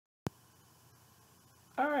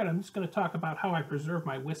Alright, I'm just going to talk about how I preserve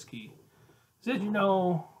my whiskey. As you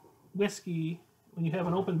know, whiskey, when you have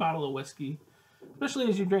an open bottle of whiskey, especially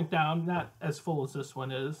as you drink down, not as full as this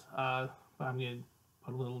one is, but I'm going to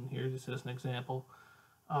put a little in here just as an example.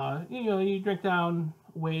 You drink down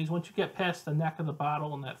ways, once you get past the neck of the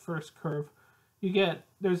bottle in that first curve,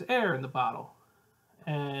 there's air in the bottle.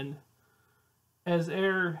 And as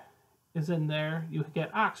air is in there, you get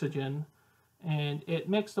oxygen, and it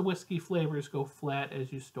makes the whiskey flavors go flat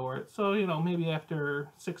as you store it. So, maybe after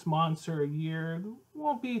 6 months or a year, it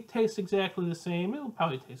won't taste exactly the same. It'll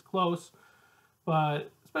probably taste close.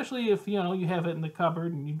 But especially if, you have it in the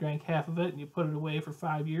cupboard and you drank half of it and you put it away for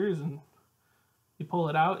 5 years and you pull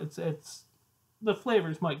it out, the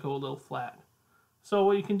flavors might go a little flat. So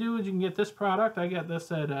what you can do is you can get this product. I got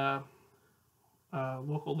this at a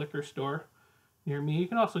local liquor store near me. You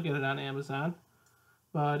can also get it on Amazon.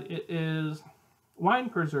 But it is wine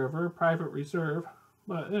preserver, private reserve,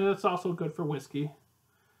 but it's also good for whiskey.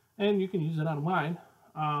 And you can use it on wine.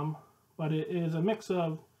 But it is a mix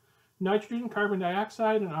of nitrogen, carbon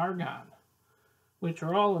dioxide, and argon, which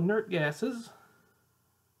are all inert gases.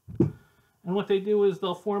 And what they do is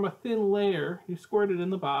they'll form a thin layer. You squirt it in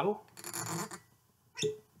the bottle.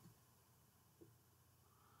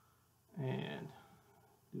 And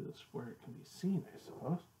do this where it can be seen, I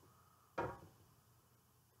suppose.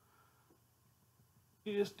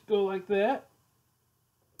 You just go like that,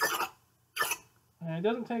 and it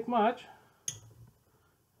doesn't take much.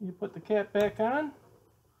 You put the cap back on,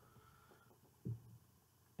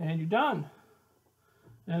 and you're done.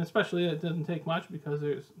 And especially it doesn't take much because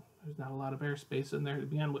there's not a lot of airspace in there to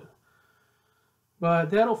begin with. But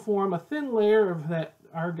that'll form a thin layer of that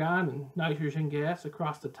argon and nitrogen gas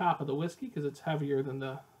across the top of the whiskey because it's heavier than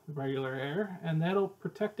the regular air, and that'll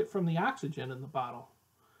protect it from the oxygen in the bottle.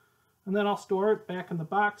 And then I'll store it back in the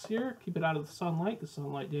box here, keep it out of the sunlight, because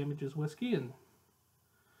sunlight damages whiskey, and,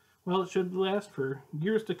 well, it should last for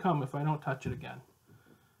years to come if I don't touch it again.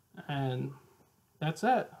 And that's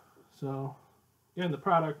it. So, again, the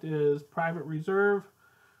product is Private Reserve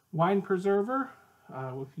Wine Preserver.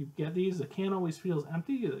 If you get these, the can always feels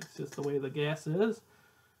empty. It's just the way the gas is.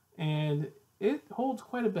 And it holds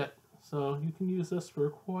quite a bit. So you can use this for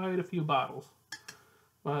quite a few bottles.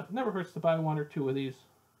 But it never hurts to buy 1 or 2 of these.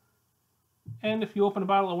 And if you open a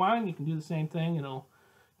bottle of wine, you can do the same thing. It'll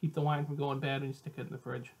keep the wine from going bad when you stick it in the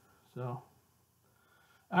fridge. So,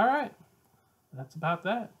 alright. That's about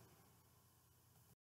that.